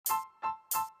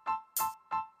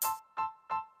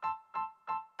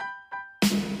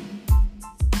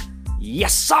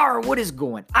Yes, sir. What is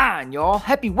going on, y'all?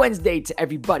 Happy Wednesday to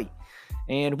everybody.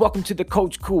 And welcome to the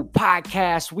Coach Cool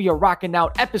podcast. We are rocking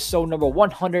out episode number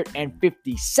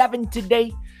 157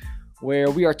 today, where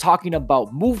we are talking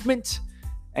about movement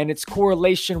and its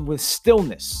correlation with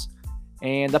stillness.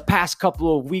 And the past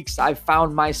couple of weeks, I've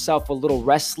found myself a little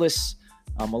restless,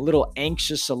 a little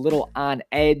anxious, a little on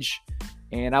edge.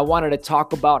 And I wanted to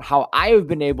talk about how I have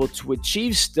been able to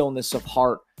achieve stillness of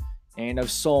heart and of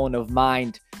soul and of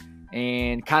mind,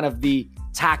 and kind of the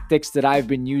tactics that I've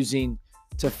been using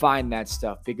to find that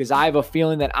stuff, because I have a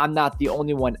feeling that I'm not the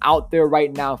only one out there right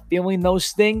now feeling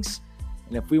those things.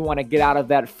 And if we want to get out of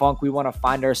that funk, we want to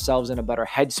find ourselves in a better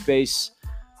headspace,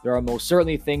 there are most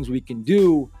certainly things we can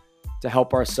do to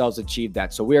help ourselves achieve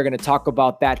that. So we are going to talk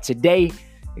about that today.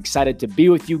 Excited to be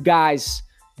with you guys.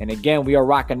 And again, we are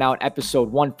rocking out episode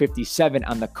 157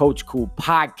 on the Coach Cool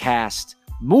podcast,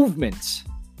 movement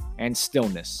and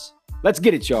stillness. Let's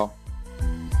get it, y'all.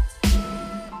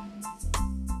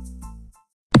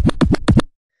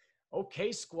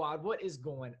 Okay, squad, what is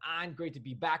going on? Great to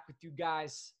be back with you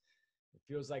guys. It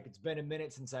feels like it's been a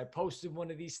minute since I posted one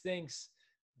of these things.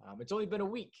 It's only been a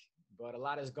week, but a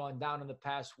lot has gone down in the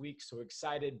past week. So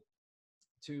excited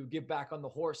to get back on the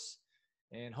horse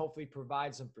and hopefully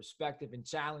provide some perspective and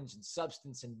challenge and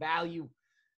substance and value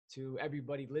to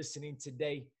everybody listening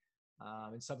today,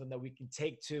 and something that we can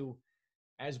take to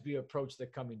as we approach the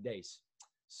coming days.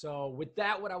 So with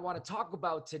that, what I want to talk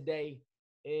about today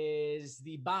is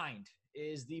the bind,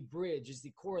 is the bridge, is the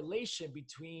correlation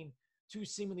between two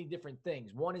seemingly different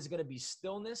things. One is going to be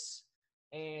stillness,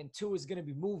 and two is going to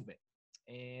be movement.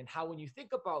 And how when you think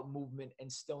about movement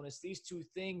and stillness, these two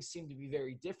things seem to be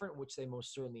very different, which they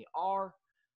most certainly are,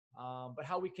 but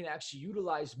how we can actually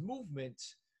utilize movement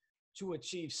to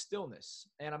achieve stillness.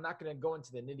 And I'm not going to go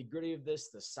into the nitty gritty of this,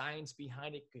 the science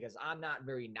behind it, because I'm not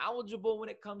very knowledgeable when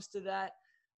it comes to that.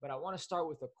 But I want to start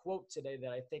with a quote today that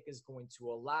I think is going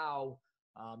to allow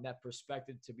that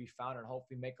perspective to be found and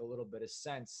hopefully make a little bit of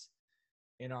sense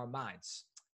in our minds.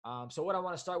 So what I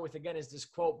want to start with, again, is this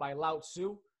quote by Lao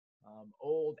Tzu,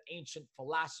 old ancient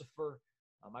philosopher.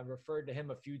 I've referred to him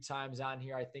a few times on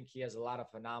here. I think he has a lot of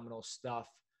phenomenal stuff.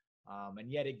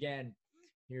 And yet again,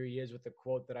 here he is with a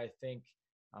quote that I think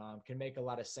can make a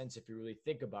lot of sense if you really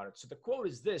think about it. So the quote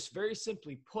is this, very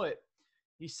simply put.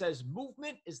 He says,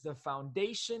 movement is the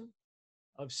foundation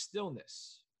of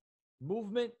stillness.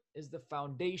 Movement is the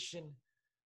foundation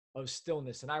of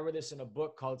stillness. And I read this in a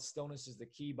book called Stillness is the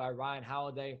Key by Ryan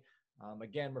Holiday. I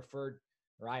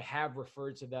have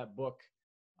referred to that book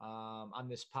on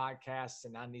this podcast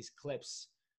and on these clips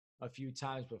a few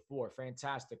times before.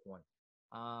 Fantastic one.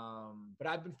 But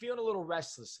I've been feeling a little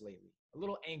restless lately, a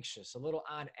little anxious, a little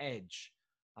on edge.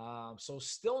 So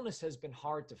stillness has been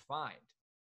hard to find.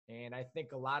 And I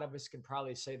think a lot of us can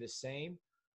probably say the same.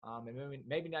 And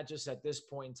maybe not just at this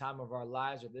point in time of our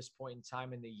lives or this point in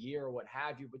time in the year or what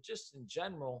have you, but just in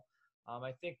general,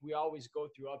 I think we always go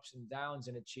through ups and downs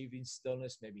in achieving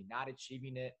stillness, maybe not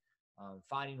achieving it,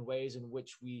 finding ways in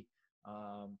which we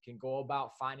can go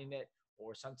about finding it,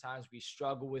 or sometimes we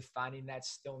struggle with finding that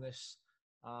stillness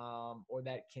or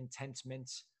that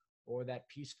contentment or that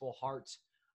peaceful heart.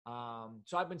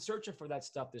 So I've been searching for that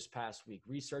stuff this past week,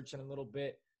 researching a little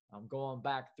bit. I'm going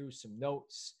back through some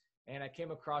notes, and I came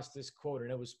across this quote,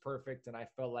 and it was perfect, and I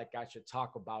felt like I should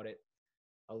talk about it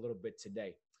a little bit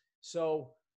today.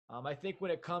 So I think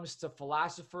when it comes to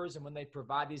philosophers and when they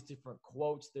provide these different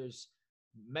quotes, there's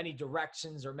many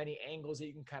directions or many angles that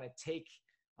you can kind of take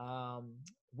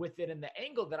with it. And the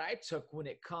angle that I took when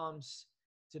it comes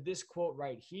to this quote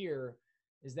right here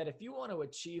is that if you want to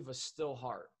achieve a still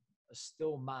heart, a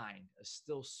still mind, a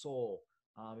still soul,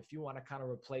 if you want to kind of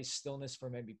replace stillness for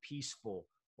maybe peaceful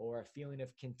or a feeling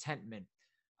of contentment,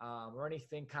 or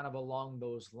anything kind of along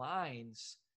those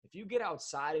lines, if you get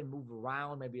outside and move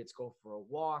around, maybe it's go for a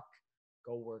walk,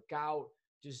 go work out,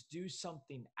 just do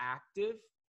something active,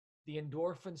 the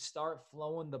endorphins start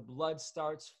flowing, the blood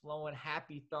starts flowing,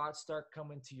 happy thoughts start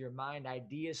coming to your mind,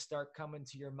 ideas start coming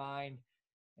to your mind,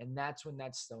 and that's when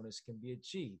that stillness can be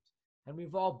achieved. And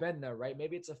we've all been there, right?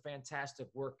 Maybe it's a fantastic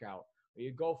workout, or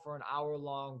you go for an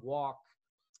hour-long walk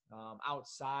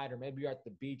outside, or maybe you're at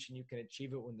the beach and you can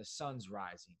achieve it when the sun's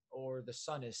rising or the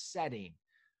sun is setting.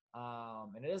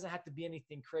 And it doesn't have to be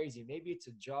anything crazy. Maybe it's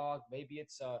a jog, maybe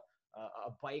it's a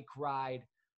bike ride,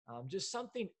 just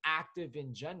something active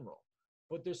in general.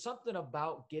 But there's something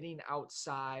about getting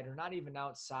outside, or not even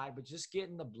outside, but just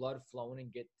getting the blood flowing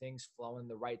and get things flowing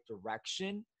the right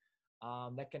direction,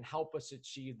 that can help us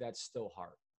achieve that still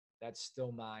heart, that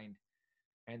still mind,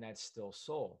 and that still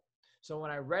soul. So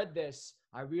when I read this,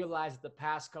 I realized that the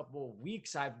past couple of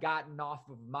weeks I've gotten off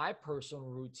of my personal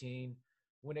routine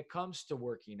when it comes to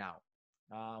working out,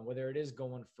 whether it is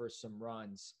going for some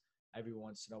runs every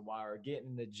once in a while or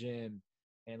getting in the gym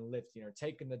and lifting or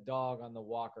taking the dog on the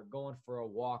walk or going for a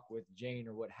walk with Jane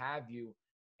or what have you.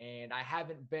 And I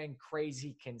haven't been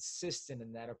crazy consistent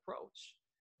in that approach.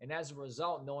 And as a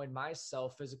result, knowing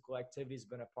myself, physical activity has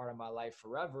been a part of my life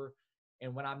forever.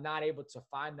 And when I'm not able to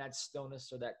find that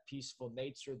stillness or that peaceful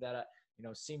nature that,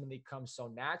 seemingly comes so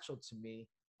natural to me,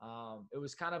 it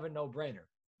was kind of a no-brainer.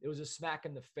 It was a smack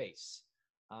in the face.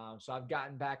 So I've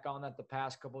gotten back on that the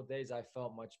past couple of days. I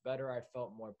felt much better. I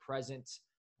felt more present.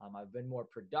 I've been more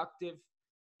productive.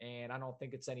 And I don't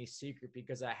think it's any secret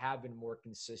because I have been more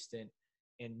consistent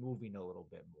in moving a little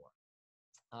bit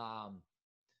more.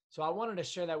 So I wanted to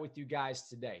share that with you guys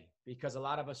today because a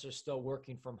lot of us are still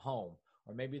working from home,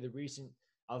 or maybe the recent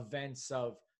events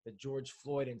of the George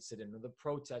Floyd incident or the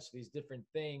protests, these different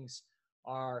things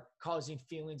are causing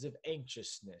feelings of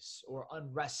anxiousness or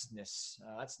unrestness.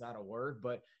 That's not a word,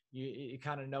 but you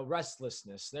kind of know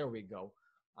restlessness. There we go.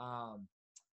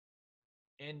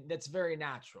 And that's very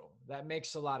natural. That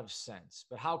makes a lot of sense.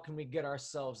 But how can we get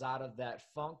ourselves out of that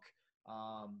funk?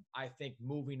 I think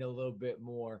moving a little bit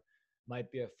more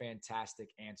might be a fantastic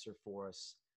answer for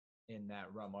us in that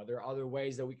realm. Are there other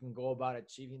ways that we can go about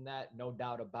achieving that? No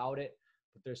doubt about it.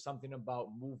 But there's something about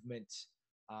movement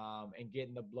and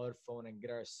getting the blood flowing and get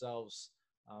ourselves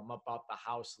up out the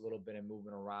house a little bit and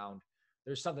moving around.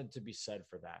 There's something to be said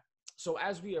for that. So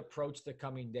as we approach the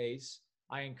coming days,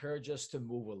 I encourage us to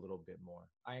move a little bit more.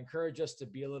 I encourage us to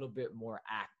be a little bit more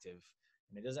active.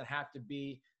 And it doesn't have to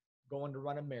be going to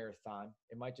run a marathon.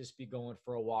 It might just be going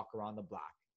for a walk around the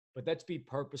block. But let's be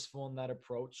purposeful in that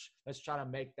approach. Let's try to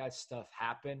make that stuff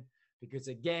happen. Because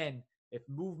again, if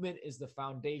movement is the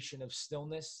foundation of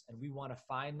stillness and we want to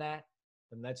find that,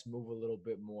 then let's move a little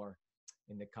bit more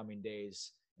in the coming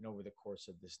days and over the course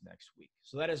of this next week.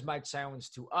 So that is my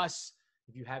challenge to us.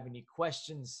 If you have any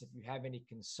questions, if you have any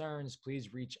concerns,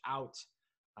 please reach out.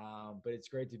 But it's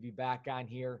great to be back on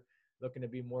here, looking to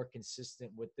be more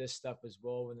consistent with this stuff as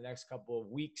well over the next couple of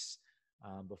weeks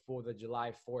before the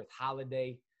July 4th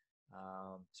holiday.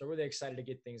 So really excited to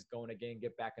get things going again,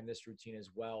 get back in this routine as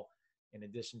well, in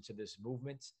addition to this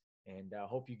movement. And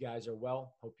hope you guys are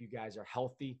well. Hope you guys are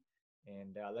healthy.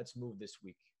 And let's move this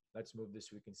week. Let's move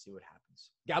this week and see what happens.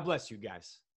 God bless you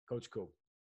guys. Coach Cool.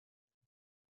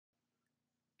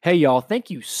 Hey, y'all.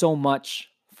 Thank you so much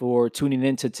for tuning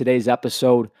into today's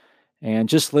episode and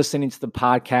just listening to the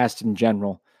podcast in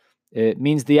general. It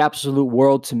means the absolute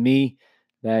world to me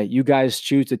that you guys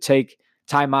choose to take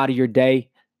time out of your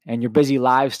day and your busy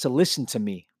lives to listen to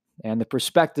me and the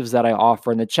perspectives that I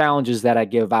offer and the challenges that I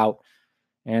give out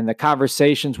and the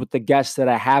conversations with the guests that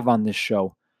I have on this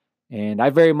show. And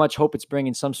I very much hope it's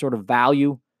bringing some sort of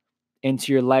value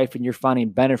into your life and you're finding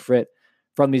benefit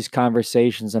from these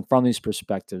conversations and from these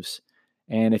perspectives.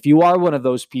 And if you are one of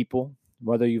those people,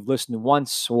 whether you've listened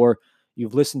once or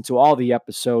you've listened to all the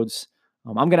episodes,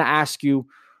 I'm going to ask you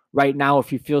right now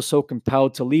if you feel so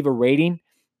compelled to leave a rating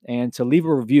and to leave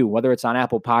a review, whether it's on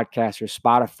Apple Podcasts or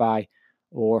Spotify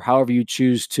or however you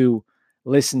choose to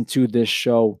listen to this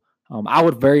show. I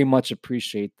would very much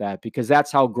appreciate that because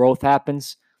that's how growth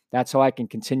happens. That's how I can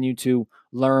continue to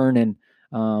learn and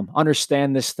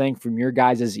understand this thing from your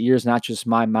guys' ears, not just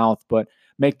my mouth, but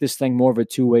make this thing more of a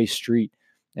two-way street.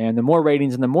 And the more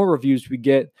ratings and the more reviews we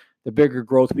get, the bigger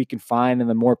growth we can find and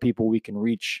the more people we can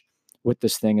reach with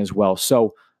this thing as well.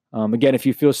 So again, if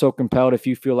you feel so compelled, if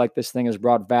you feel like this thing has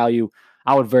brought value,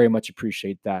 I would very much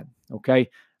appreciate that. Okay.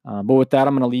 But with that,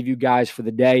 I'm going to leave you guys for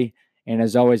the day. And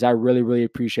as always, I really, really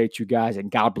appreciate you guys and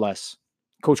God bless.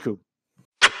 Coach Coop.